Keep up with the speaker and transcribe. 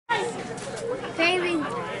Baby.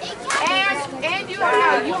 And you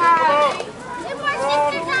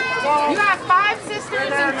have 5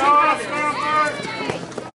 sisters and 2 brothers.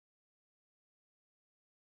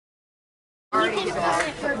 Already given up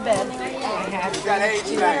for bed. I had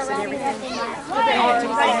checks and everything. They all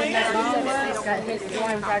took my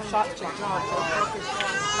shot to like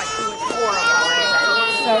 4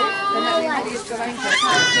 So then that means he's going to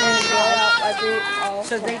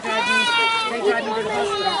so they drive me to the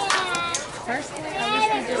hospital. First,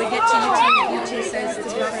 we get to UT. UT says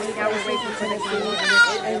it's about an 8-hour wait before they can leave,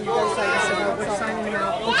 and goes like, so we're signing them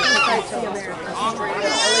out. We're going to try to America.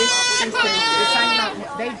 At least since they signed them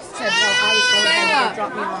out. They said no, I was going home. They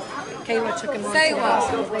dropped me off. Kayla took him on to the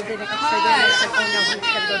hospital. They didn't. They said, oh no, he's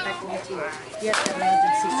got to go back to UT. He has to have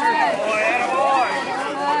emergency surgery.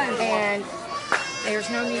 And there's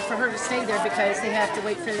no need for her to stay there because they have to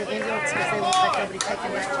wait for the ambulance because they won't let nobody take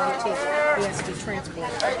him back to UT. He has to be transported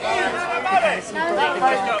because he broke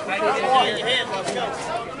the jaw completely.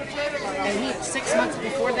 And 6 months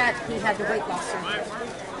before that, he had the weight loss surgery.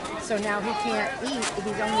 So now he can't eat.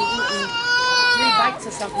 He's only eating 3 bites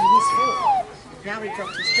of something. He's full. Now he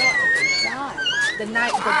broke his jaw. The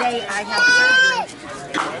day I had surgery.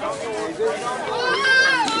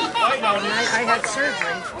 The night I had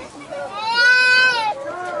surgery.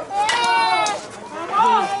 He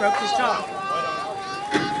broke his jaw.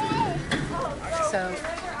 So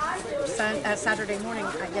Saturday morning,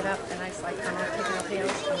 I get up and I was like, I'm not taking no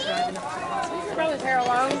pills. I'm driving up to the hospital. Probably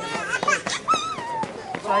paralyzed.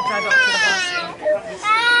 So I drive up to the hospital.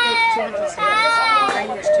 200 steps,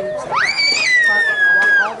 drainage tubes. Walk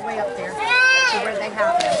all the way up there to where they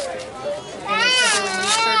have him. And they said they would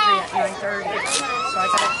need surgery at 9:30. So I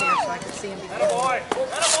got up there so I could see him before.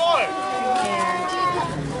 And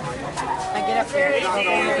I get up there and I'll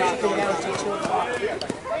go down until 2 o'clock.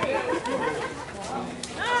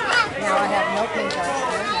 Now I have no painkillers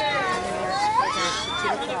and there's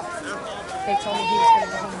 2 o'clock. They told me he was going to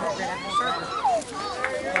go home right after surgery.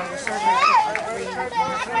 Well, the surgery took like 3 years.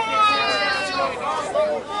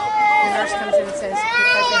 The nurse comes in and says,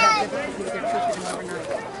 because they have difficulty, they're keeping him overnight.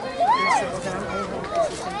 And I said, well, then I'm going home because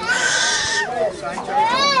he's going to be home. So I drove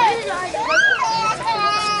home.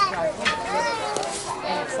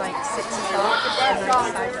 And it's like 6 o'clock, and I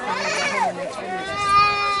decided to go home, and they told me this.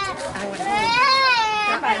 I went home,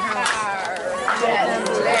 got my house,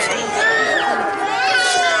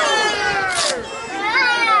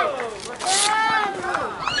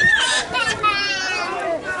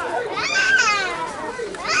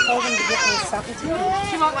 told him to get me something to eat.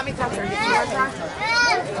 She won't let me touch her. The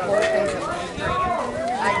whole thing.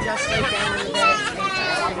 I just laid down in the bed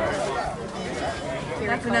and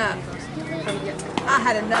That's enough. I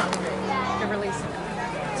had enough. To release it.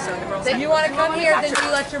 So if you want to come here, then you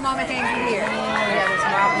let your mama hang you here. Yeah, his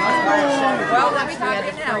mouth. Well, let me He talk had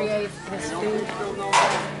it to now. create his food.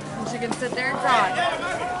 And she can sit there and cry.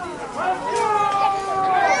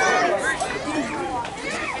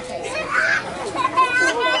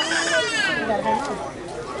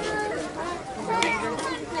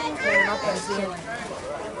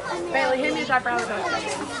 Bailey, hand me his eyebrows.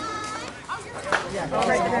 Yeah,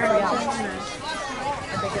 right there. Yeah.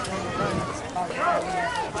 I think it's one of the ones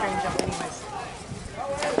change up anyways.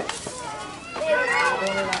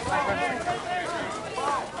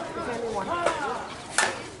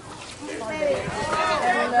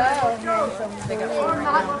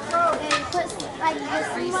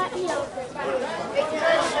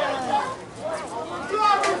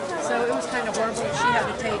 So it was kind of horrible. She had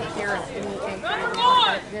to take care of any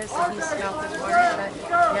like this, and he smelled his water.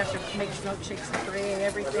 You have to make milkshakes and create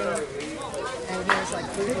everything. And he was like,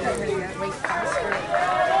 "Food, you're going to wait faster."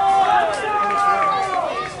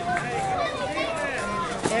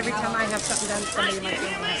 Every time I have something done, somebody in my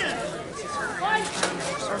family says,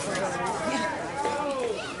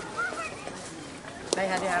 I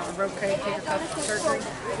had to have a rotator cuff surgery,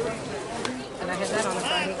 and I had that on a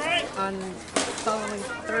Friday. On following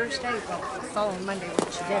Thursday, well, following Monday when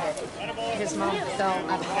she did it, his mom fell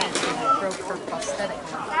out of bed and broke her prosthetic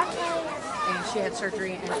arm. And she had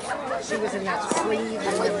surgery, and she was in that sleeve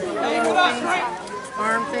and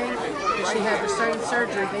arm thing, and she had the same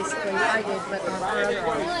surgery basically I did, but on her other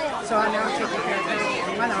arm. So I'm now taking care of her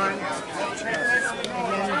on one arm, and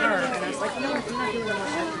then her. And I was like, no, I'm not doing no more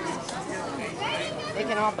surgery. They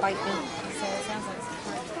can all bite me. So it sounds like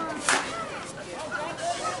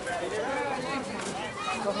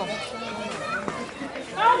go home.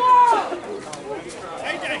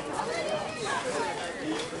 AJ!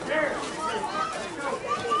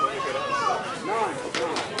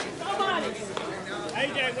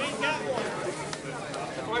 AJ, we ain't got one.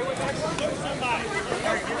 Somebody.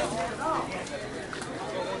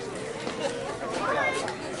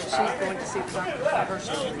 she's going to see her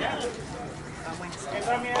sister on Wednesday.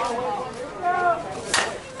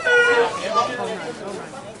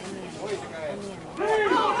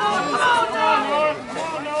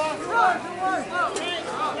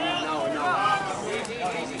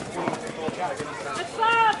 Let's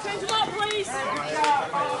fire! Change them up, please!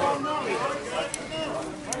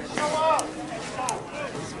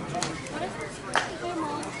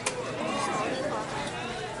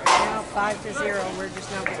 Now 5-0. We're just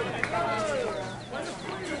now getting it.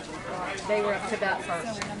 They were up to bat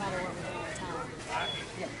first.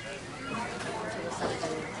 Yeah.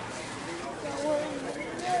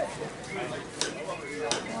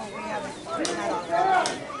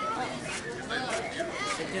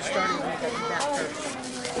 It just started when we got to bat first.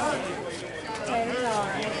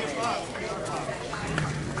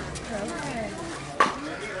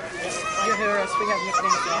 You hear us? We have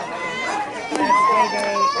nicknames for that. That's Day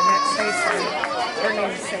Day, and that's Stacey. Her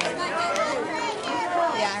name is Sam.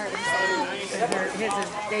 Yeah, I heard him say And his is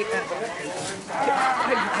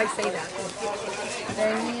I say that.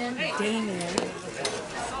 Damien.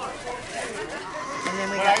 And then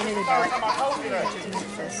we got Minibot, which is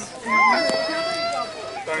Memphis.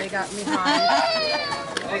 They got Mihai.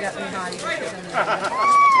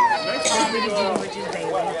 Which is Anita. Which is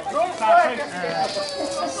Bailey.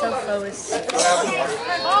 Sofo is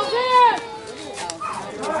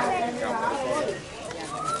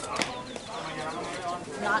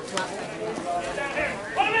not fluffy.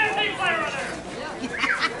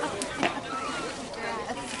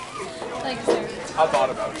 Thanks, sir. I thought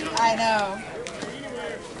about you. I know.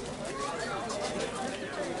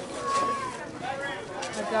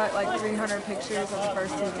 I've got like 300 pictures of the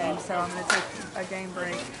first 2 games, so I'm going to take a game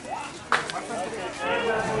break.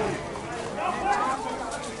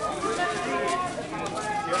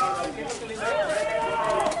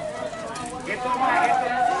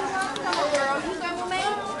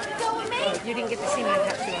 You didn't get to see my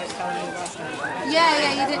tattoo I was telling you last night.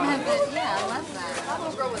 Yeah, you didn't have the. Yeah, I love that.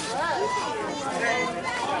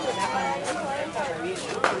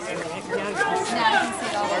 Now Now I can see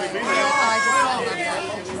it all. Oh, I just love that.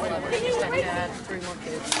 I just had 3 more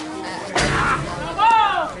kids.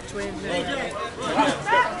 The twins.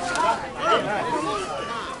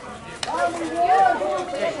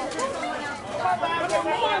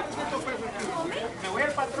 Me voy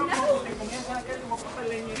al patrón y comienzan a caer como cosas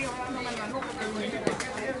leñería.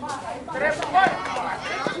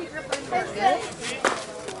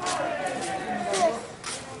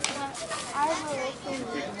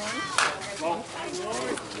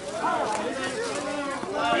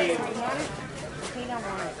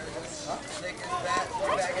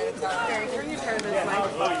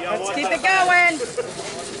 Let's keep it going.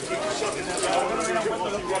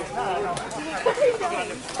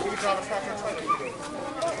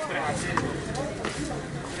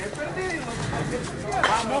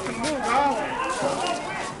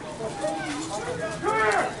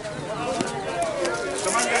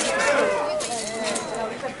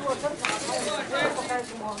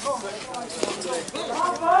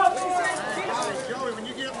 When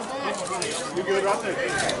you get up the ball, you good right there.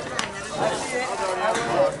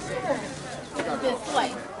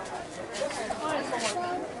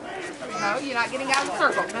 No, you're not getting out of the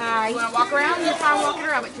circle. You want to walk around? You're fine walking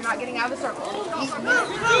around, but you're not getting out of the circle.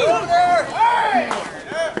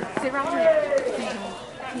 Sit right here.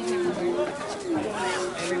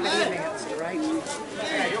 Everybody advanced, right?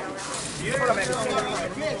 There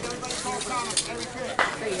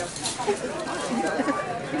you go.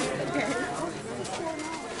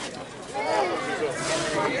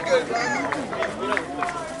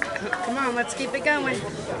 Come on, let's keep it going.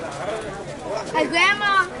 Hey,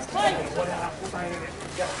 Grandma.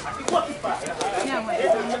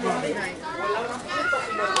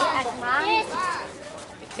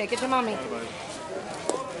 Take it to Mommy.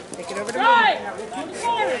 Take it over to Mommy.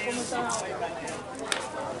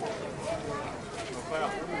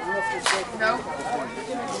 No.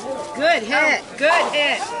 Good hit. Good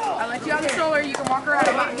hit. I'll let you on the stroller. You can walk around.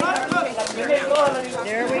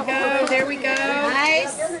 There we go. There we go.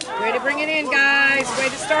 Nice. Way to bring it in, guys. Way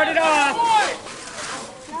to start it off.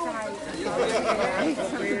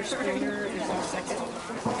 Rear Springer is on second.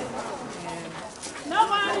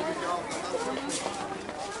 Nobody!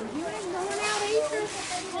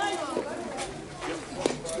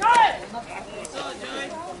 Got it!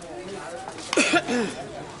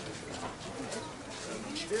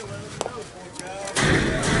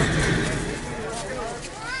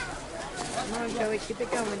 Come on, Joey, keep it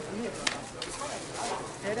going.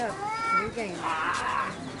 Head up. New game.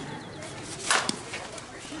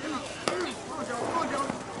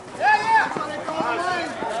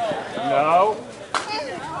 Yeah!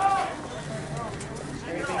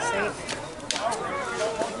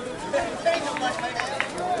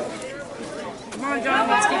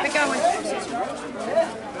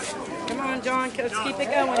 on, let's keep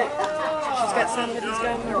it going. She's got somebody's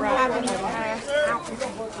going to rock.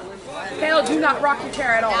 Kale, do not rock your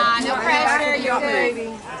chair at all. No pressure, you're good.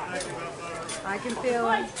 Baby. I can feel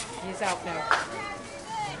him. He's out now.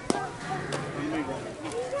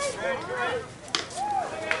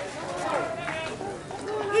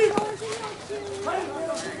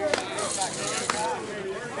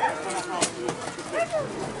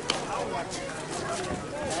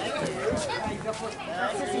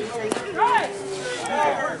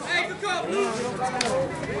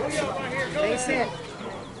 Base hit.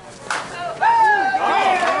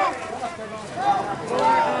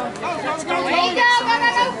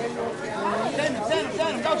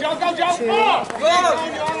 Go, Joe.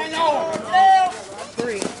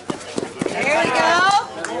 Three. There we go.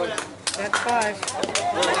 That's 5.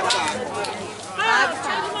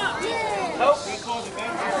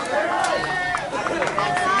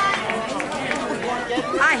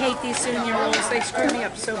 I hate these senior rules. They screw me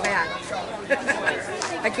up so bad.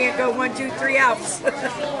 I can't go 1, 2, 3 outs.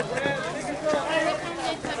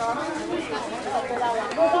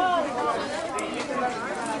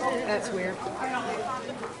 That's weird.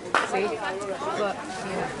 See? Look,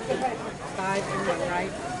 yeah. 5 and 1,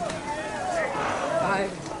 right?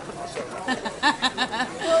 5.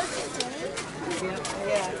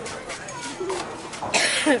 Yeah.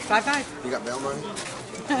 5. You got bail money?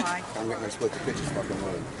 Why? I'm getting ready to split the pitches fucking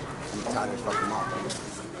money. I'm tired of fucking mouth.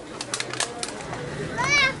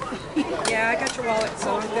 Yeah, I got your wallet,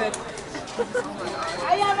 so I'm good.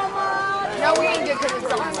 No, we ain't good because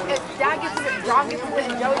if Dad gets it, John gets it,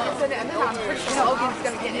 and Joey gets it, and then I'm pretty sure Logan's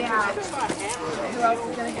going to get into it. Who else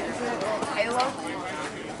is going to get into it? Halo?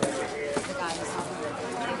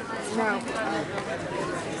 No.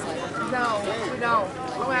 No, we don't.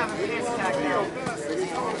 We don't have a panic attack now.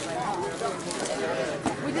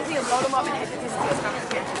 We just need to load them up and hit the disco stuff and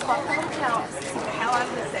get the fuck them out. Get the hell out of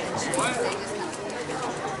this thing.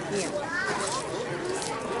 Yeah.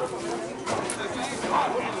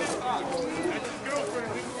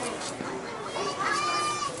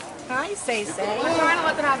 Hi, Say. We're trying to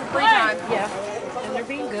let them have the free time. Yeah. And they're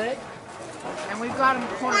being good. And we've got them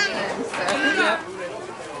cornered in, so. Yep.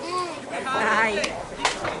 Hi.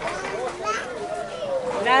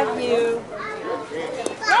 Love you.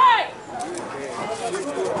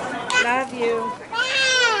 Love you.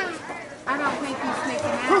 I don't think he's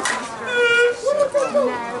sneaking out, sister. No.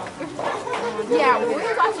 Yeah, well, we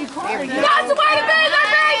got you cornered. You got the way to be, good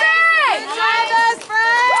baby! Hi, best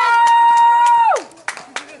friend!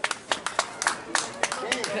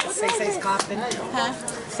 Say-Say's coughing. Huh?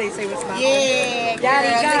 Say-Say was coughing. Yeah, Daddy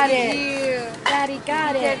girl, got look it. at you. Daddy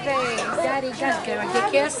got it. Daddy got it. Can I get a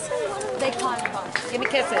kiss? They climb up. Give me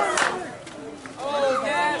kisses. Gotta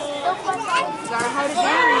hold it down.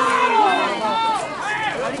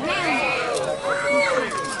 Hold it down.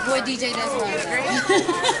 Boy, DJ does love that.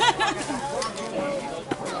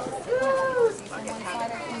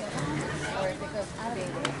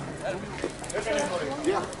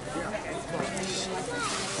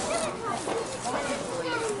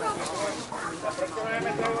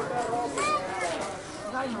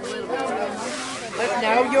 But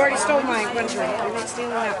no, you already stole my one drink. You're not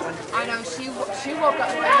stealing that one. I know, she woke up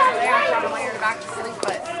the next day. I tried to lay her back to sleep,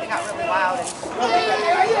 but it got really loud and it didn't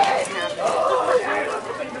happen.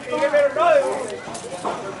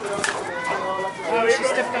 Oh, she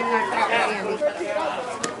stepped on that cotton candy.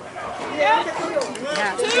 Yeah.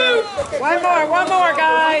 One more,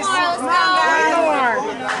 guys. Let's go.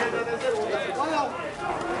 One more.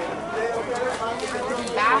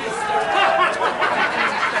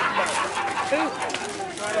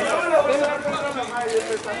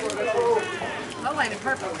 That landed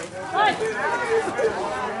perfectly.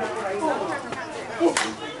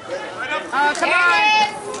 Oh, come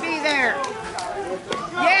on. Be there.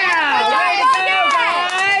 Yeah. Way to go,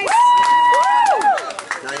 guys.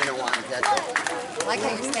 Now you know why I'm catching. I like how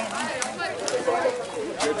you're staying on it.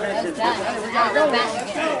 That's done. We're going to go back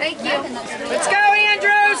again. Thank you. Let's go,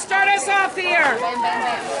 Andrew. Start us off here. Bam, bam,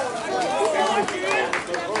 bam.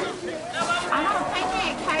 I don't think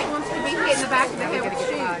Kate wants to be hit in the back of the head with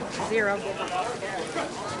shoes. 0.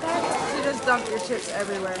 She just dumped your chips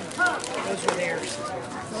everywhere. Those were theirs.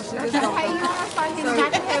 She just dumped Hey, them. you want to find him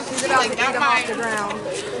back of the head? She's about to eat them off the ground.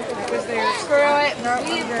 That was theirs. Screw it.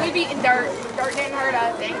 We've eaten dirt. Dirt didn't hurt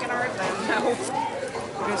us. It ain't gonna hurt them.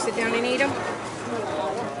 You gonna sit down and eat them?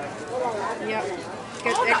 Yep.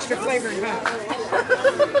 Got extra flavoring, huh?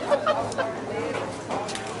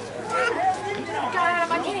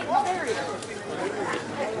 God, I can't eat my berries.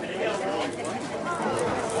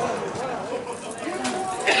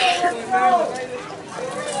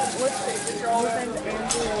 What's your old friend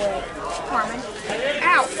Andrew? Carmen.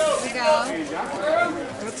 Out. Here we go.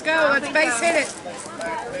 Let's go. Let's base hit it.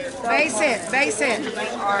 Base hit. Base hit.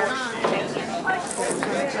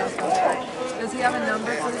 Does he have a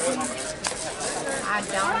number for the team? I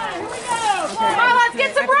don't know. Okay. Come on, let's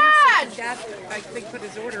get some bread! Dad, I think, put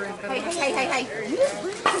his order in. But Hey.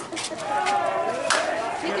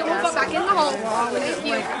 We'll go back in the hole. Thank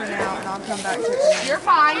you. For now, and I'll come back to it. You're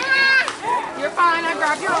fine. You're fine. I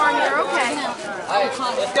grabbed your arm. You're okay. Hey,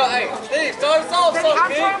 let's go. Hey, Steve, start us off, I'm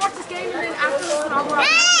trying to watch this game, and then after this, I'll go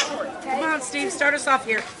out. Come on, Steve. Start us off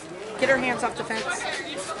here. Get her hands off the fence.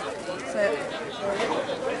 Sit.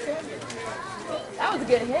 That was a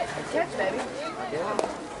good hit. Catch, baby.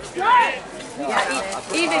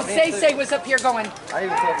 Yeah, even Say was up here going. I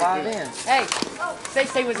even put 5 in. Hey,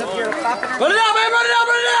 Say was up here clapping her. Run it out, man, run it out,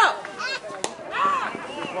 run it out!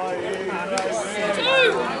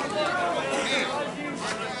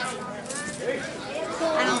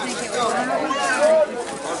 I don't think it was.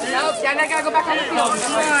 Nope, I gotta go back on the field.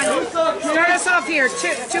 Come on. Start us off here.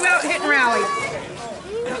 Two out hit and rally.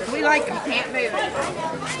 We like them. Can't move it.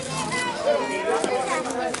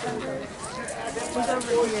 He's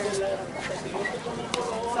over here.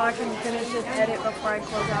 So I can finish this edit before I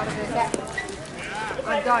close out of it.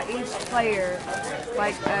 I've got each player,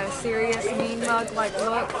 like a serious mean mug like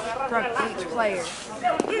look from each player.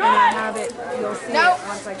 And I have it, you'll see Nope. it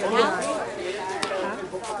once I go live.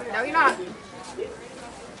 No, you're not.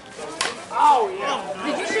 Oh, yeah.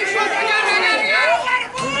 Did you shoot short?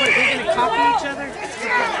 Wait, we're going to copy each other?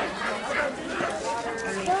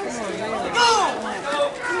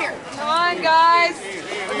 Come here. Come on, guys.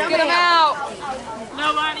 Let's get them out.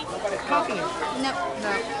 Nobody. Copy them. No.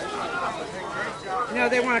 No,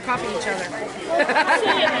 they want to copy each other.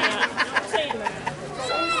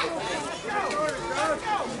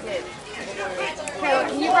 Taylor,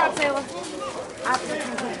 can you grab Taylor? After the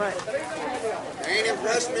butt. They ain't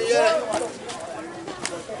impressed me yet.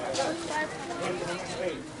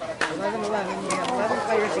 11. We have 11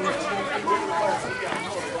 players each.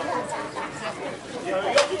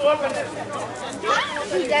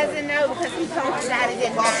 He doesn't know because he told you that it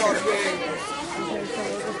didn't matter. Okay, so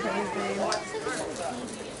we'll just put his name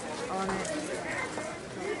on it.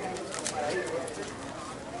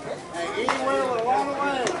 Hey, anywhere with a long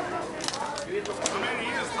way.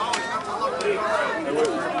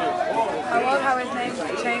 I love how his name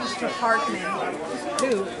changed to Parkman.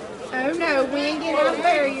 Who? Oh no, we ain't getting out of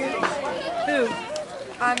barriers. Who?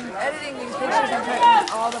 I'm editing these pictures and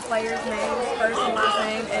putting all the players' names, first and last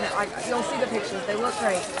name, and you'll see the pictures. They look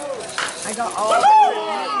great. I got all the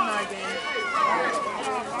mugging.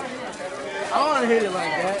 I don't want to hit it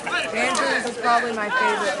like that. Andrew's is probably my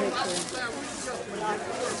favorite picture.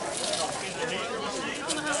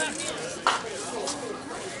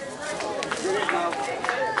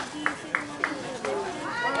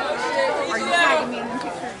 Are you tagging me in the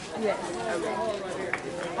picture? Yes.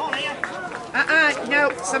 No.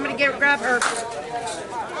 Somebody grab her.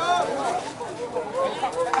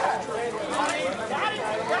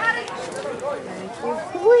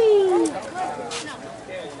 Whee!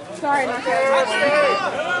 Sorry, my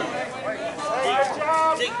Good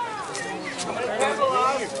job.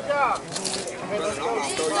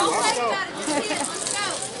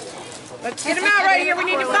 Let's get them out right here. We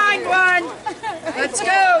need to find one. Let's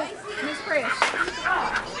go. Miss Chris.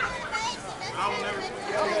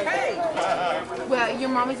 Well, your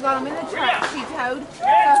mommy's got them in the truck. She towed. So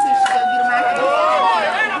he should go get them after this.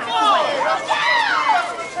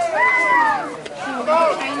 She will get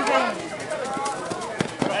changed in.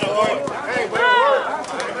 Hey, way to work.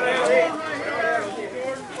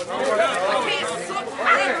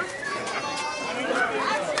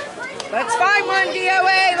 Let's find one,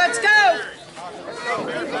 DOA. Let's go.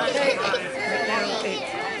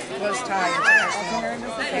 It was tied.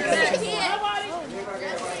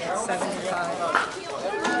 75.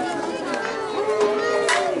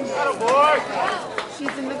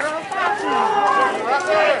 She's in the girls' bathroom.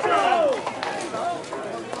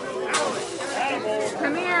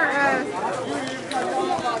 Come here.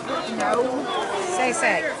 No. Say.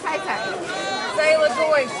 Say. Say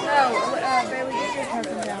LaJoyce. No. Bailey, get your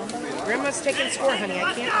cousin down. Grandma's taking score, honey. I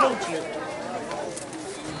can't hold you.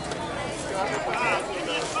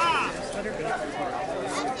 Just let her be.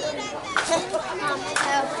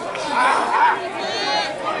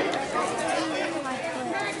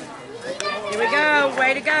 Here we go.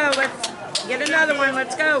 Way to go. Let's get another one.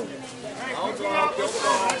 Let's go.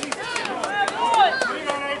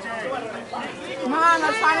 Come on,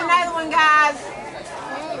 let's find another one, guys.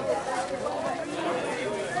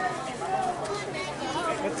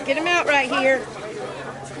 Let's get him out right here.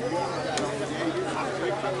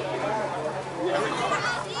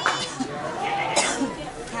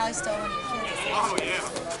 probably stole one of your kids. Oh, yeah.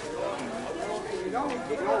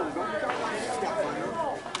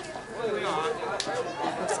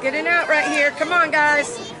 Let's get it out right here. Come on,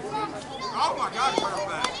 guys. Oh, my God,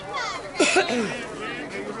 perfect. Let's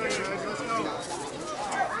go.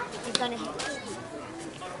 He's gonna hit.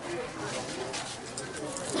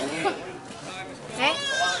 Hey?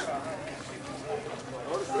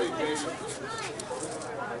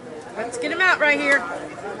 Let's get him out right here.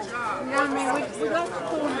 No, man, we got the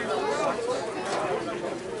corner.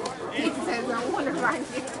 He says, I wonder if I can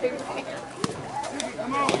get two hands.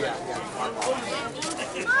 Come on.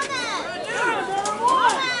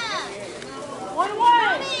 One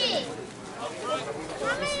away!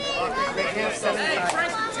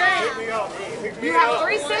 You have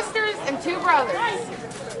 3 sisters and 2 brothers.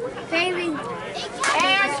 Baby.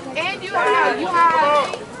 And you have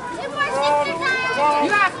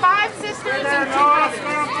 5 sisters and 2 brothers.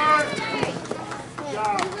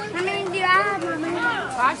 How many do I have,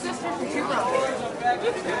 Mama? 5 sisters and 2 brothers.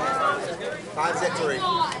 5's at 3.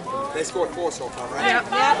 They scored 4 so far, right? Yep.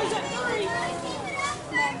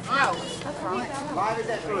 No, that's wrong. 5 is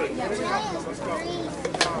at 3.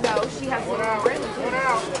 No, she has 1 out. One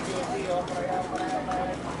out.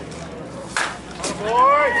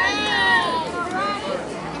 Boy.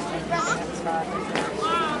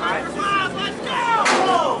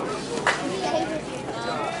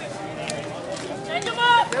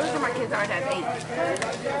 Those are my kids. I have 8.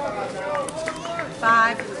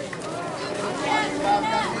 5.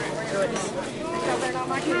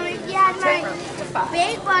 Yeah, my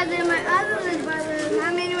big brother, my other little brother.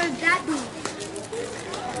 How many was that?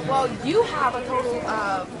 Well, you have a total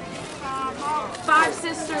of 5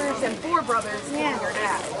 sisters and 4 brothers and your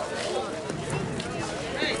dad.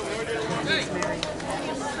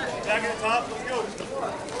 Back at the top. Let's go.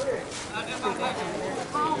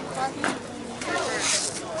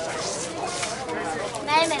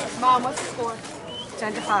 Mom, what's the score?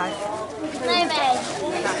 10 to 5.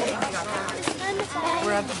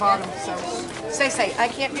 We're at the bottom, so say, I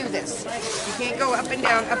can't do this. You can't go up and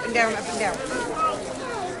down, up and down, up and down.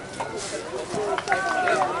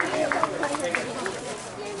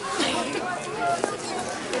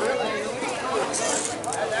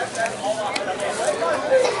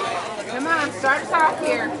 Come on, start us off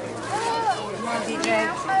here. Come on, DJ.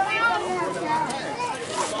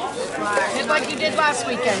 Hit like you did last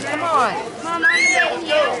weekend. Come on. Mom, I'm here.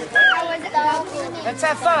 Let's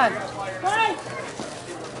have fun.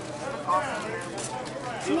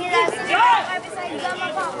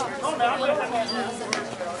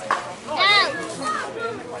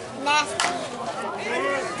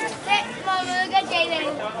 Mama, look at David.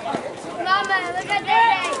 Mama, look at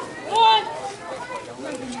David.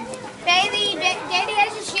 Baby, Daddy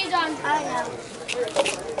has his shoes on. I know.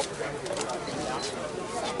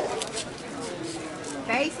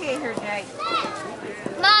 Face here, Jake.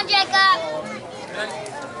 Come on, Jacob.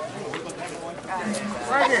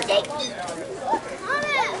 Right here.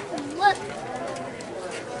 Mama, look.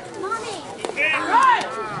 Mommy.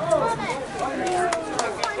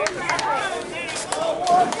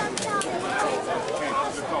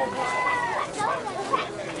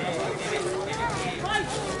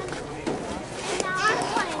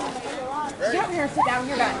 Get over here and sit down.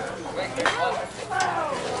 You're done.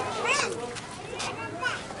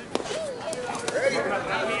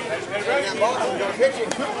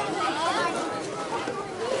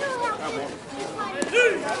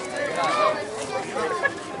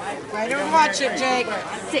 Right here and watch it, Jake.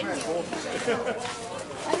 Sit.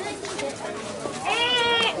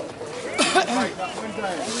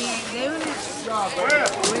 We ain't doing it.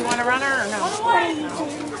 Do we want a runner or no?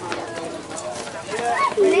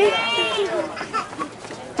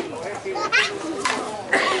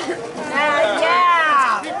 Yeah.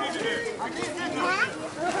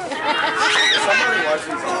 Somebody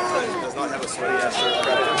watching these does not have a sweaty ass shirt.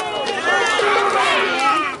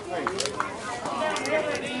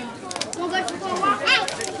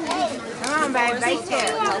 Come on, babe. Bake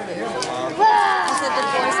it.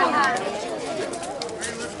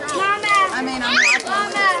 I mean, I'm watching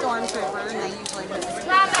Stormtrooper, and they usually do.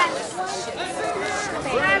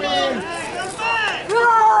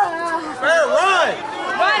 Fair run!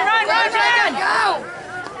 Run! Go!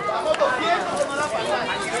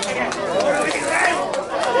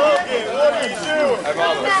 What are you doing? Hey,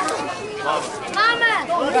 Mama. Mama!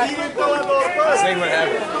 Sing what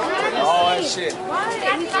happened. All that shit.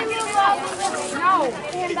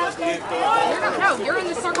 No, you're in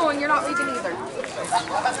the circle and you're not leaving either. You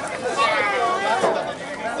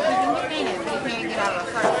can get in it, but you can't get out of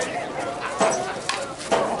the circle.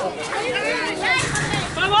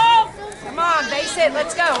 Come on, base it it.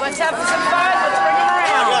 Let's go. Let's have some fun. Let's bring them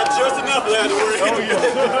around. I got just enough of that to worry. Oh, yeah.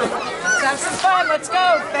 Let's have some fun. Let's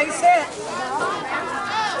go. Face it.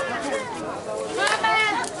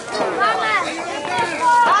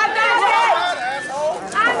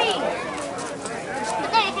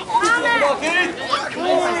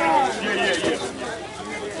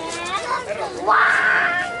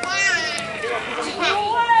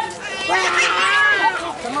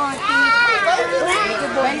 Come on, Keith.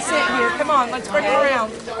 Face it here. Come on, let's bring it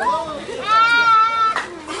around. Come on,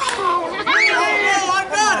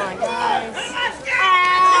 guys.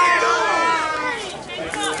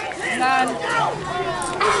 None.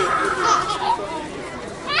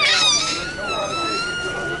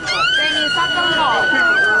 Jamie, stop throwing it off.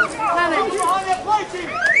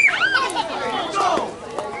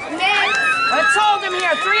 Let's hold him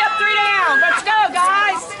here. 3 up, 3 down. Let's go,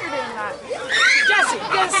 guys. Jesse,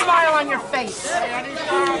 get a smile on your face. Oh,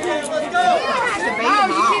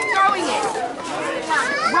 you keep throwing it.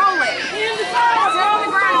 Roll it. Sit on the ground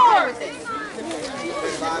and play with it.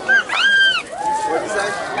 What'd you say?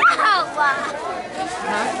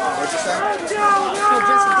 What'd you say? So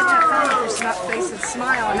Jesse, get that front of your face and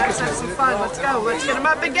smile and let's have some fun. Let's go. Let's get him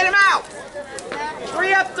up and get him out.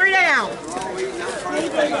 3 up, 3 down.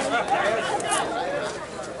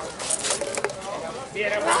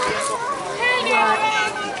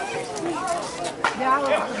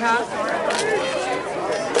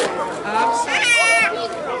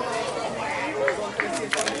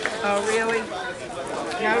 Oh, really?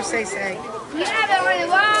 No, say. You haven't really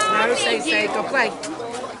won. No, say. Go play.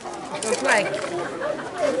 Go play.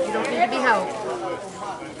 You don't need to be held.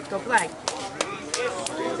 Go play.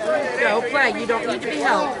 Go play. You don't need to be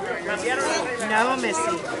held. No,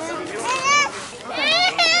 Missy.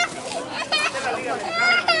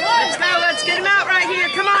 Let's go. Let's get him out right here.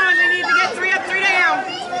 Come on. We need to get 3 up, 3 down.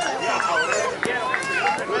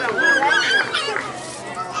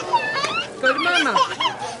 Go to Mama.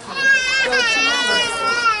 Go to Mama.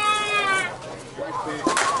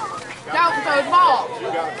 Don't throw the ball.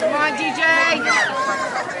 Come on, DJ.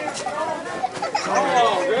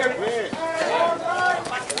 Oh, good man.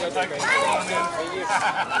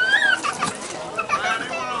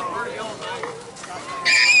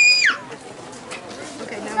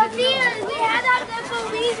 Okay, now we had that there for a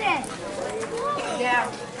reason. yeah.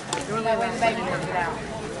 You're only when the baby work it out.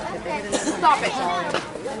 Stop it.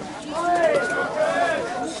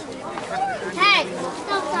 Hey,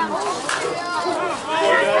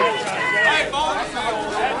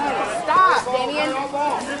 stop, Damien.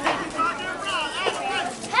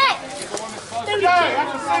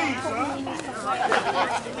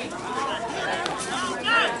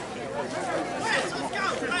 Hey!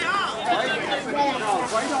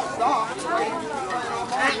 Don't stop.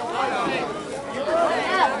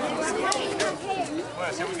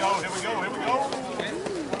 Here we go.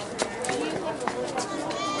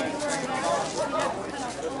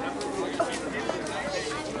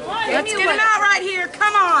 Let's get him out right here.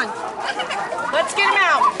 Come on. Let's get him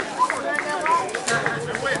out.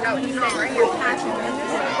 No, he's not right here.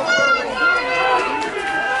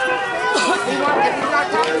 If he's not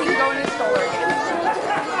talking, he can go in his store again.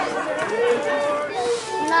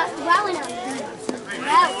 Not well enough.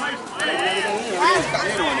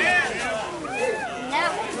 No.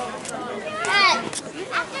 Hey,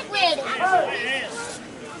 I think we're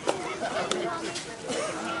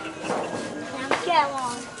Now get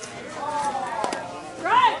along.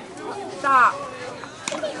 Right. Stop.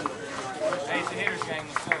 Hey, it's a hitter's game.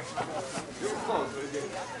 Let's go.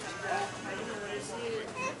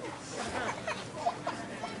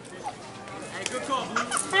 Hey, good call, Blue.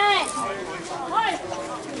 Hey.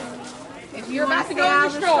 If you're about to go out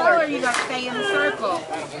of the stroller, you got to stay in the circle.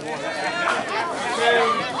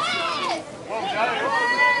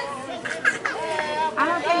 I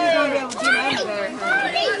don't think he's going to be able to get over there. I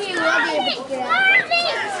think he will be able to get out.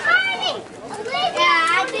 Yeah,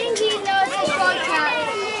 I think he knows the shortcut.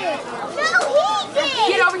 No, he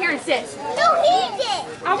did. Get over here and sit. No, he did.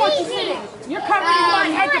 I want you sitting. You're covering his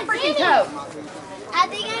line head to freaking toe. I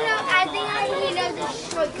think he knows the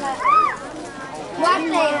shortcut. What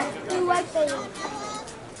there? Do what there?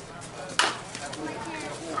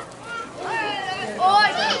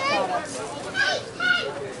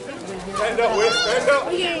 Stand up, Wiz. Stand up.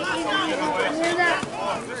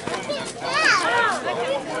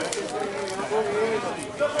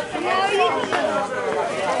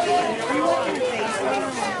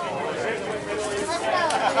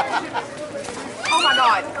 Oh my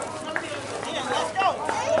God.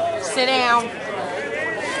 Sit down.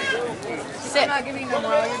 Sit. I'm not giving them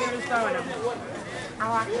all, you're just throwing them.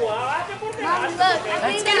 Let's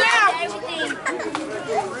get out.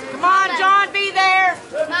 Come on, John, be there.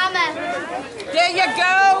 Mama. There you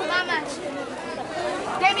go. Mama.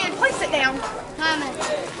 Damien, please sit down. Mama.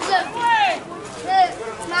 Look. Look.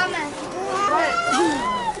 Mama.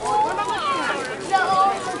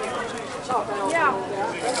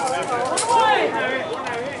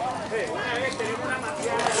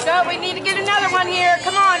 So we need to get another one here.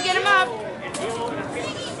 Come on, get him up.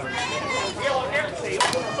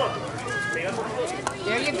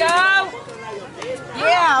 There you go.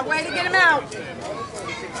 Yeah, way to get him out.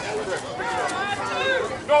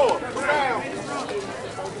 Go. Put down.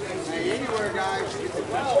 Hey, anywhere, guys.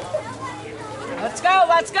 Let's go,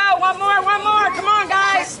 let's go. One more. Come on,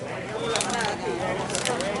 guys.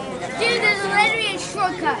 Dude, there's literally a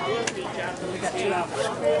shortcut.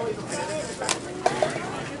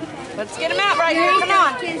 Let's get him out right here. Come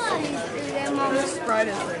on.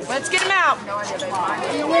 Let's get him out.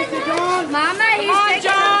 Mama, Come on,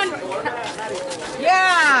 John.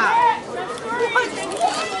 Yeah.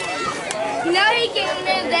 No, he can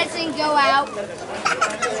move this and go out.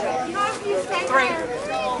 3.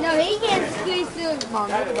 No, he can squeeze through. No,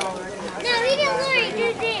 he can literally do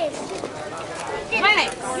this. Win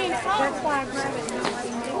it. That's why I grab it.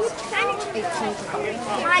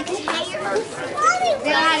 I can hear.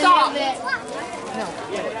 Stop.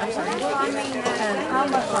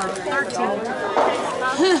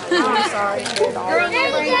 I'm sorry. Girl, there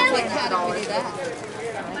you go.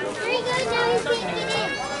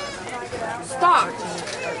 Stop.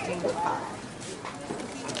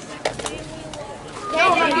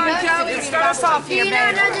 Start us off Do here, you know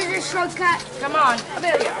baby. there's a shortcut? Come on.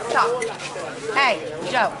 Amelia, stop. Hey,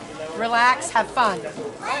 Joe, relax, have fun.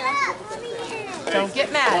 Don't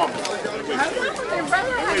get mad.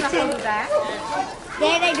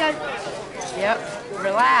 There they go. Yep,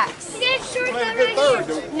 relax. There's shortcut right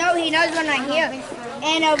here. No, he knows when I'm here.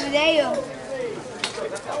 And over there.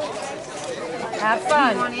 Have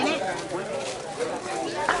fun.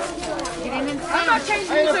 I'm not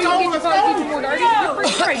changing you so you can get your phone keep more dirty. You're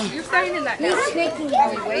pretty crazy. You're staying in that now. He's sneaking.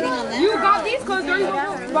 Waiting on them. You got these clothes dirty.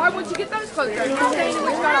 Why would you get those clothes dirty? You're staying in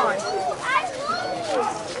what you got on.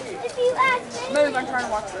 If you ask me. Move, I'm trying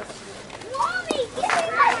to watch this. Mommy, give me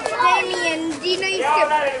my Damien, do you know you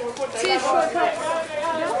skipped 2 shortcuts?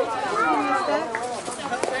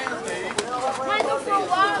 Can I go for a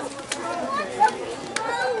walk?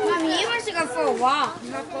 Mommy, he wants to go for a walk.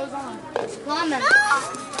 You have clothes on. Mama.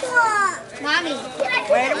 Mommy.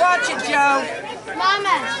 Way to watch it, Joe.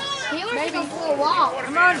 Mama. He wants to go for a walk.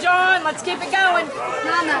 Come on, John, let's keep it going.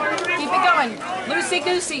 Mama. Keep it going.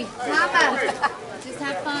 Loosey-goosey. Mama. Just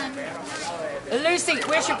have fun. Lucy,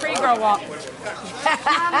 where's your pretty girl walk?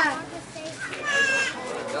 Mama.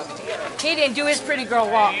 He didn't do his pretty girl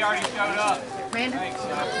walk. He already showed up. Amanda? Thanks.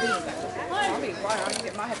 I'll be quiet. I can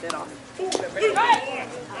get my headset off.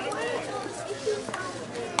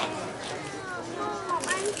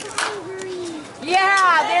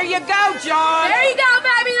 Yeah, there you go, John. There you go,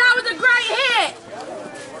 baby. That was a great hit.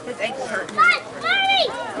 His ankle's hurting.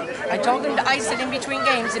 I told him to ice it in between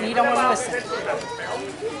games, and he don't want to listen.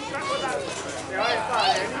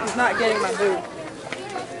 He's not getting my boot.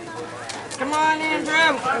 Come on,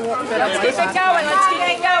 Andrew. Let's keep it going. Let's keep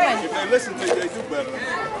it going. If they listen to you, they do better.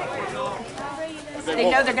 They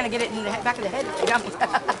know they're going to get it in the back of the head if they don't.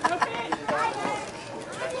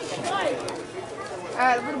 All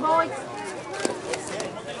right, little boy.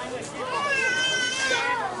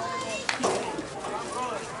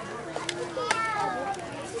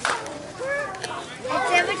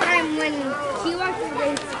 It's every time when he walks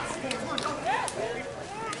away.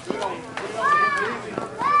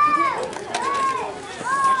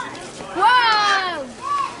 Whoa!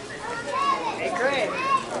 Hey, Craig.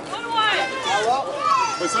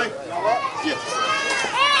 What's that? Yes.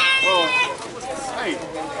 Hey.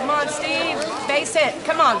 Come on, Steve. Base hit.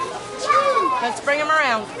 Come on. Let's bring him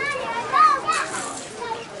around.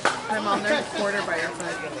 Hey, Mom, there's a quarter by your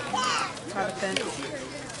foot. Try to fence.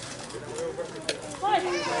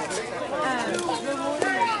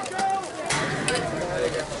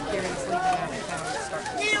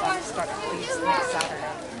 Start leaves next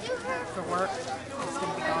Saturday for work. It's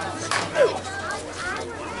going to be gone for 2 days.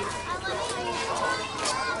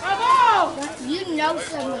 You know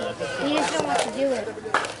someone. He just don't want to do it.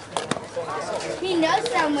 He knows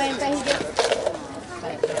someone, but he just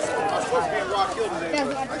doesn't want to do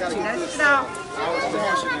it. No.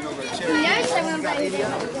 He knows someone, but he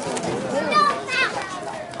doesn't want to do it.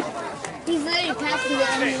 He's literally passing it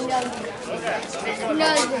and he knows it. He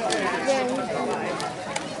knows it.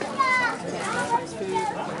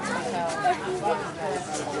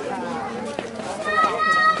 Yeah.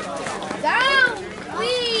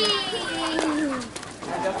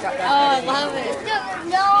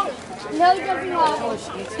 No jumping off.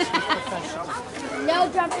 No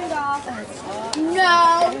jumping off.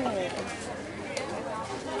 No.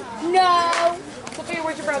 No. Sophia,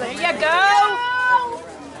 where's your brother? Here you go. No.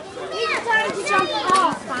 He's trying to jump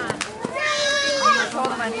off. I told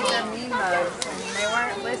them I need their mean mugs, and they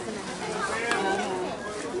weren't listening to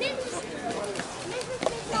me.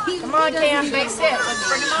 Come on, Cam. Base hit. Let's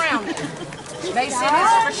bring him around. Base hit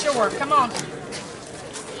is for sure. Come on.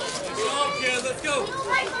 Let's go.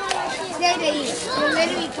 Stay there. You're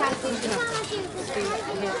literally catching him.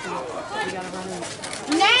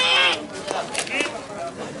 Nah.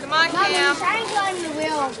 Come on, Mama, Cam. you're trying to go on the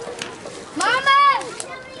wheel. Mama!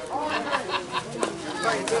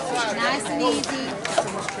 Nice and easy.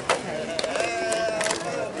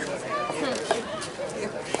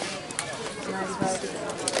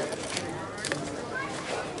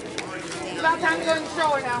 It's about time to go in the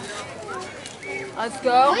stroller now. Let's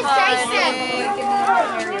go, What's honey.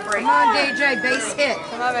 Come on, DJ, base hit.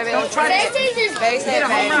 Come on, baby. Don't try to Base is Base hit hit, a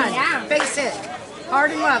home baby. run. Yeah, base hit.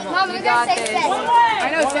 Hard and level. Mama, You got this. I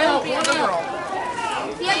know, Sam. Be a girl.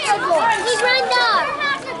 He's run dog.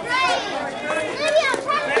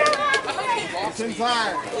 Lost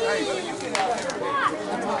inside. Hey.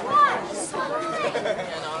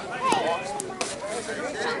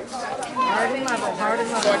 Hard and level, hard and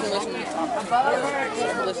level.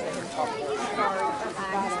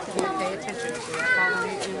 Pay attention to it. Follow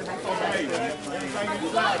me through the back of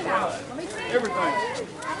Everything.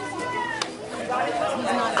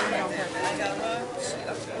 He's not doing it on purpose.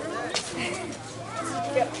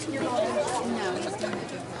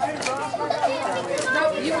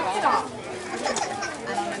 No, you stop.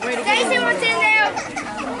 Stacy, what's in there?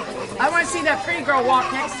 I want to see that pretty girl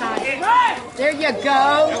walk next time. There you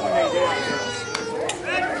go.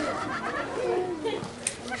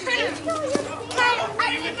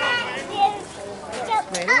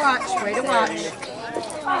 Way to watch, way to watch.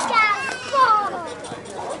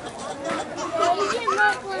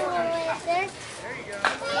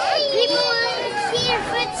 People want to see your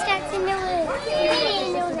footsteps in the woods.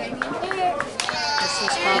 This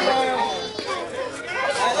is probably...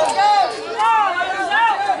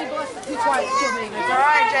 Be quiet, kill me. It's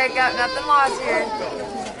alright, Jacob. Nothing lost here.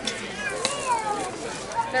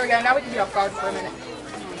 There we go. Now we can be off guard for a minute.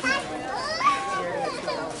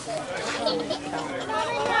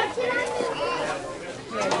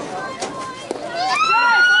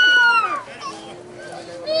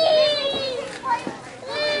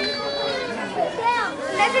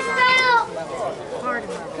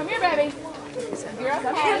 Come here, baby. You're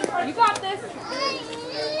okay. You got this.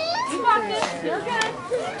 You got this. You're good.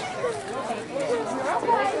 You're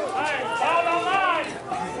okay.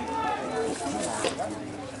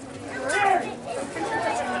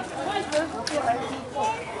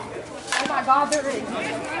 Oh my God, there it is.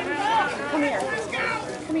 Come here.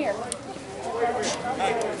 Come here.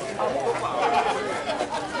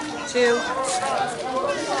 2.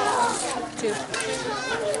 2.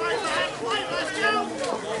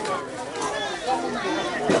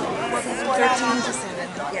 13 to 7.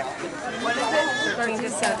 Yeah. What is it? 13 to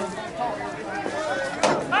 7.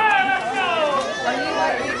 Are you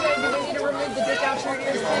like, do we need to remove the dick out your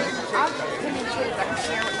ears? I'll come in kids. I can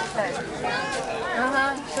share what you say.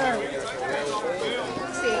 Sure.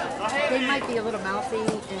 See, they might be a little mouthy and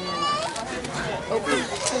open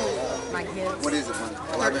to my kids. What is it, man?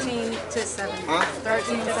 13 to 7. Huh?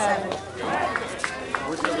 13 to 7.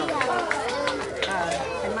 What's your number?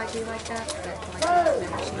 It might be like that, but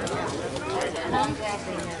my kids never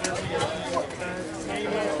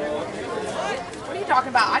What are you talking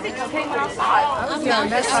about? I did cocaine when I was 5. I was gonna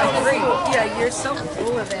mess up 3. Yeah, you're so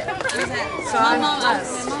full of it. So I'm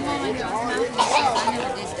blessed. My mom and I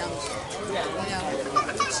never did dumb shit. You know,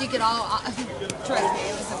 she could all, trust me,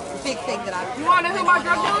 it was a big thing that I. You want to know who my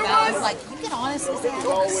drug dealer I was? was like, you can honestly say I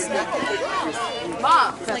never snuck in the house.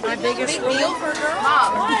 Mom. Like, my biggest big deal for a girl.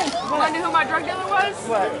 Mom. You want to know who my drug dealer was?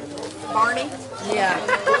 What? Barney. Yeah.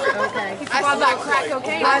 Okay. I saw that crack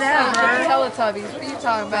cocaine. Whatever. Teletubbies. What are you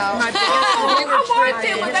talking about? My biggest I wanted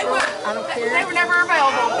them, but they were, I don't they care were never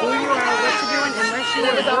available. who you are, what you're doing, unless you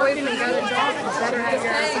are working and got a job, you better have your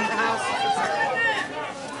ass in the house.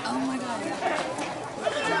 Oh my God.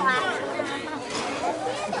 Yeah.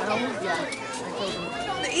 I told them.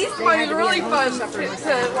 The East one is really fun to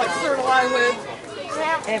like sort of line with.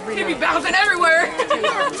 Every He'd be night. bouncing everywhere.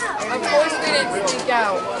 Of course we didn't sneak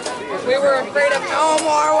out. We were afraid of no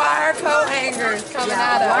more wire coat hangers coming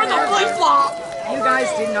at Or us. the flip flop. You guys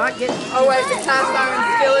did not get Oh wait, the cast iron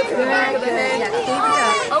skillet in the back of the yeah, head. keep it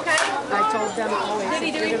up. Okay. I told them always. Did he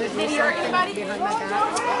if do you're it? gonna Did he hurt something anybody? behind my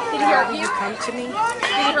back, Did he hurt you you? come to me.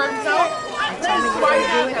 Did he hurt himself? tell me you're going to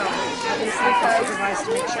do it. Obviously, for supervise to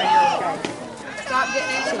make sure you're okay. Stop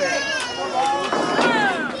getting into it.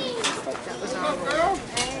 That was our rule.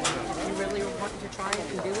 If you really want to try it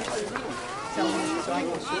and do it, tell me so I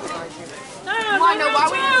can supervise you. Well, I know why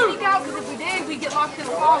we didn't sneak out, because if we did, we'd get locked in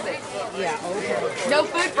the closet. Yeah, okay. No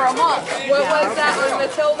food for a month. What was that with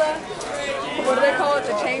Matilda? What do they call it?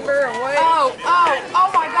 The chamber or what? Oh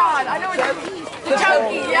my God! I know what the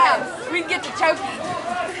Cherokee. Yes, we can get the Cherokee.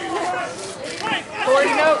 Or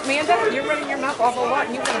you know, Amanda, you're running your mouth awful lot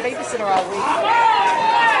and you've got a babysitter all week.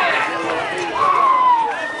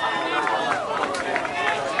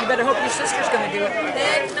 You better hope your sister's going to do it.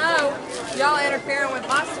 Heck no. Y'all interfering with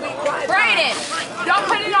my sweet quiet time. Brayden, don't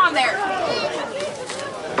put it on there.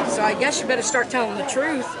 So I guess you better start telling the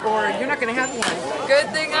truth or you're not going to have one. Good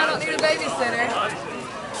thing I don't need a babysitter.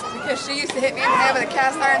 Because she used to hit me in the head with a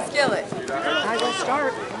cast iron skillet. I will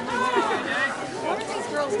start. What are these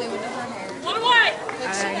girls doing to her hair? Put away.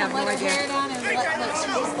 Like she have can let no her idea. hair down and like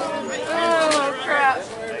she's just like, Oh crap.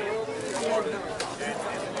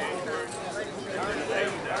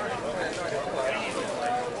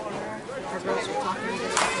 Our girls are talking to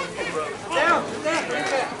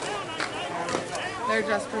They're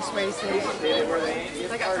just persuasive.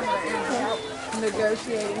 They got some of their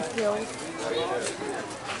negotiating skills.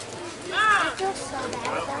 I feel so bad.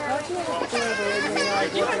 Don't you have to feel weird when you're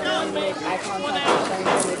like looking around and make eye contact with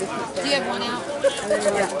strangers and they just keep do you have one out? and then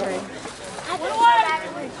you're like, okay. I feel so bad for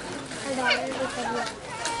her daughter because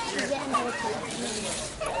she's getting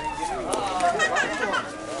her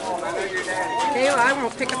Kayla, I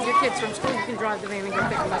won't pick up your kids from school. You can drive the van and go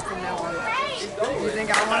pick them up from now on. You think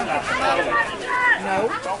I want to pick them up? No.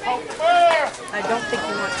 I don't think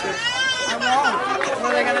you want to. I won't. What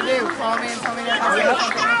are they going to do? Call me and tell me they're going to do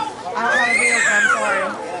something? I don't have a vehicle, I'm sorry.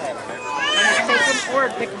 Either take them or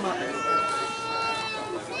pick them up.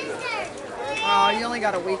 Oh, you only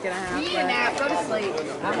got a week and a half You need a left. nap. Go to sleep.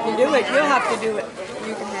 You do it. You'll have to do it.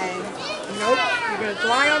 You can hang. Nope. You're going to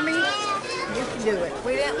lie on me? You can do it.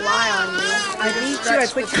 We didn't lie on you. I beat you. I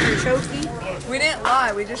put you in Cherokee. We didn't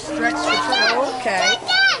lie. We just stretched the truth. Okay.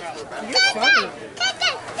 You're funny.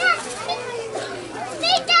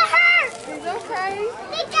 Make that hurt! It's okay.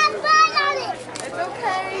 Make that blood on it! It's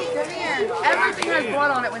okay. Come here. Everything has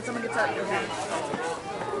blood on it when someone gets up your head.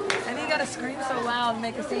 And you gotta scream so loud and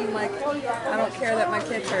make it seem like I don't care that my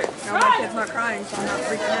kid's hurt. No, my kid's not crying, so I'm not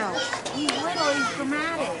freaking out. He's little. He's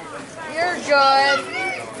dramatic. You're good.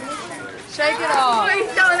 Shake it off. He's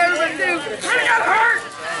telling everybody to do. I got hurt.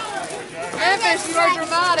 Memphis, you are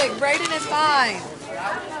dramatic. Brayden is fine.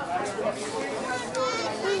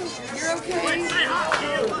 You're okay.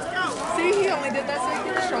 See, he only did that so he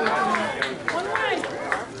could show it to me.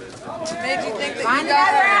 Made you think that you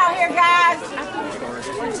got hurt. Out here, guys.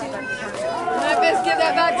 Memphis, give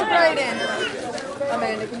that back to Brayden.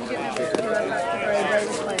 Amanda, can you give Memphis give that back to Brayden?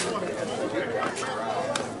 Brayden's playing with it.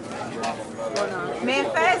 Or not.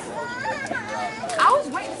 Memphis. I was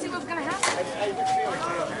waiting to see what was gonna happen.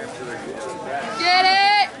 Get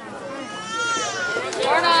it!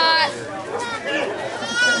 Or not.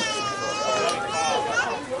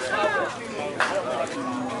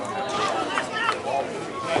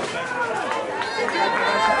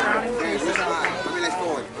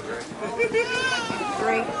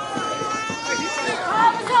 Three.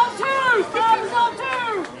 Thumbs up two! Thumbs up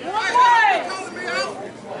two! One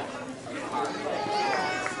way!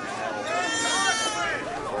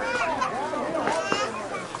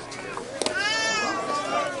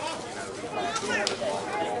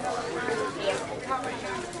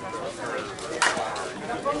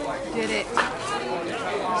 Did it. If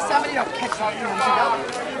somebody don't catch that, you know,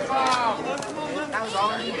 That was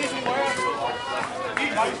all you did.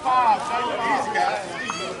 it's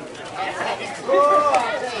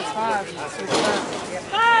five.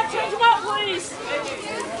 Change them up, please!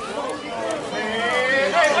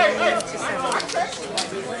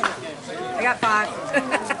 I got five.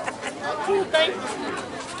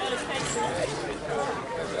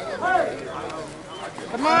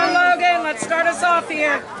 Come on, Logan. Let's start us off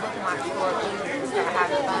here.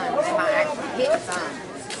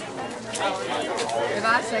 If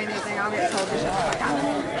I say anything, I'll get told to shut the fuck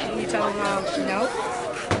up. You tell them, no.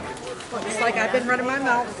 It's like I've been running my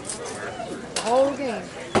mouth the whole game.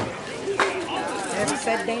 Never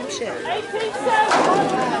said damn shit.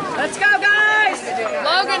 Let's go, guys!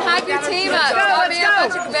 Logan, hype your team up. Stop being a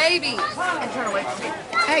bunch of babies. And turn away from me.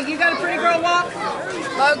 Hey, you got a pretty girl walk?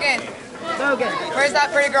 Logan, Logan, where's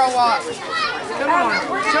that pretty girl walk? come on.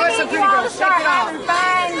 Show us some pretty girls. Shake it off.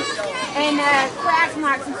 And cracks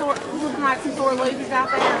like some sore losers out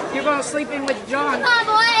there. You're going to sleep in with John. Come on,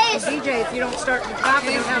 boys! DJ if you don't start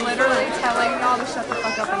clapping and having Literally telling y'all to shut the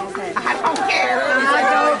fuck up and okay. I don't care. I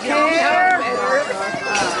don't care.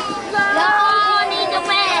 Y'all need to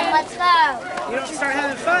win. Let's go. You don't start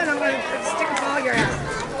having fun, I'm going to stick a ball in your ass.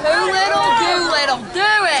 Doolittle,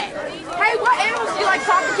 do it. Hey, what animals do you like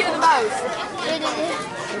talking to the most?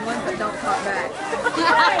 The ones that don't talk back.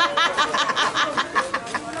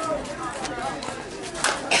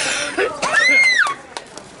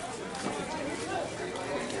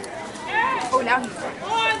 Oh, now he's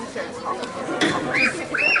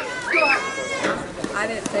I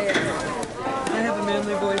didn't say it. I have a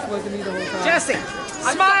manly voice, wasn't me the whole time. Jesse,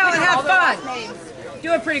 smile and have fun.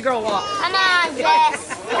 Do a pretty girl walk. Come on, Jess.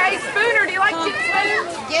 Hey, Spooner, do you like cute Spoon?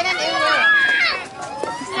 Get him in there.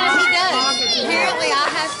 He does. Apparently, I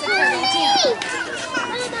have to correct him.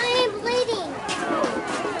 I am bleeding.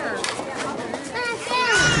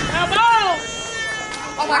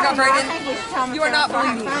 Oh my God, Brayden. You are not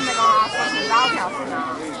bleeding. You are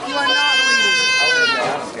not bleeding.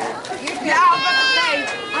 Yeah, I was about to say.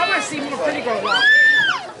 I want to see more pretty girl walk.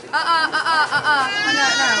 No.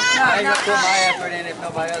 I ain't gonna put my effort in if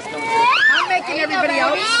nobody else comes in. I'm making everybody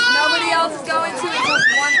else. Nobody else is going to until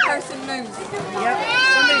one person moves. Yep.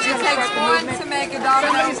 Somebody's It going to takes start the one movement. to make a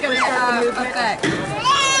domino Somebody's going to start the movement. effect.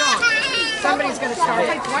 Somebody's going to start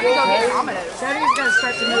it. One to go get dominoes. Somebody's going to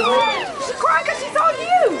start the movement. She's crying because she saw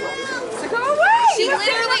you. So go away. She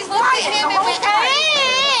literally looked at him and went,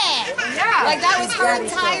 Yeah. like that was her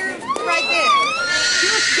entire right there.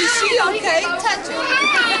 Is she okay? Touch her.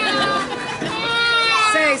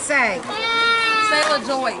 Say. Say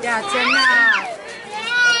LaJoy. That's enough.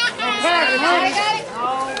 I got it.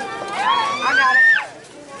 I got it.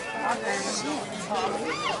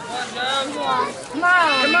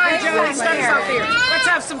 Come on, Joey, start us off here. Let's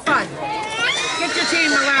have some fun. Get your team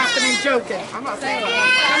to laughing and joking. I'm not saying it.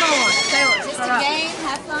 Come on. Just a game,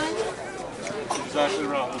 have fun. Exactly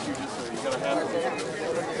right. What you just said. You gotta have it.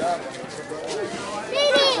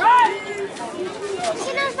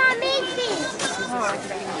 She does not make these.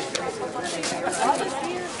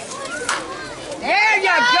 There you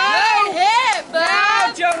go. Good hit,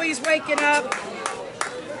 Now Joey's waking up.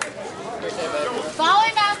 Follow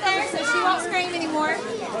him out there so she won't scream anymore.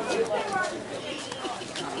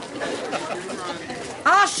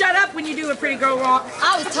 I'll shut up when you do a pretty girl walk.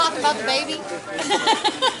 I was talking about the baby.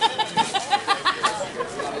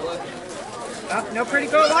 Oh, no pretty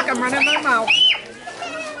girl walk. I'm running my mouth. She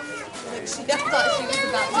thought she was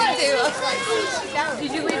about to do. I was like,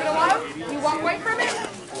 Did you leave it alone? You walk away from it?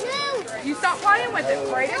 No, You stopped playing with it,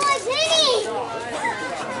 right? no, it's hitting.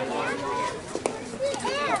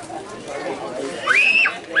 In a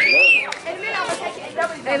minute, I'm going to take it.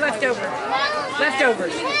 Nobody's Hey, leftover.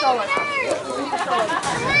 Leftovers. stroller. I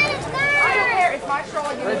don't care. It's my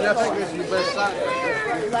stroller. Give me the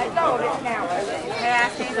stroller. Let go of it now.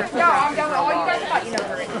 No, I'm done with all you guys fighting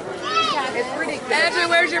over it. It's ridiculous. Andrew,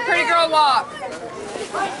 where's your pretty girl walk?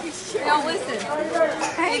 Don't listen.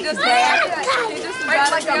 He just was Wait,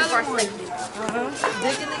 about let to go the before I other one. sleep.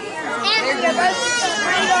 Dig in the ear. And There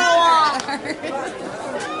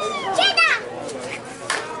you go.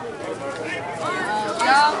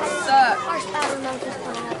 Y'all suck.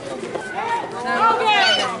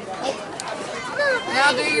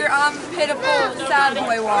 Now do your pitiful sad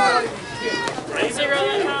boy walk.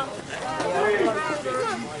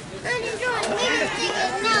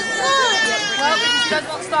 Well, because you guys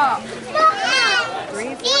won't stop.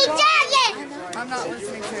 I'm not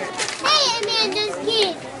listening to it. Hey, Amanda's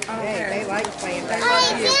kid. Hey, they like playing back.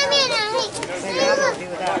 Oh, it's Amanda. They gotta do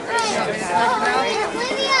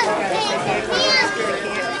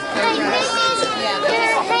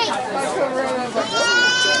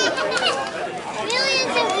We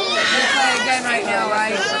play again right now,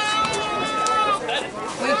 right?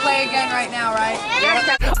 We play again right now, right?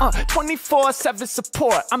 24/7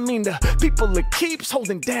 support. I mean, the people that keeps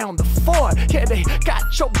holding down the fort. Yeah, they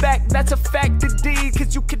got your back. That's a fact indeed.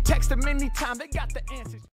 Cause you can text them anytime. They got the answers.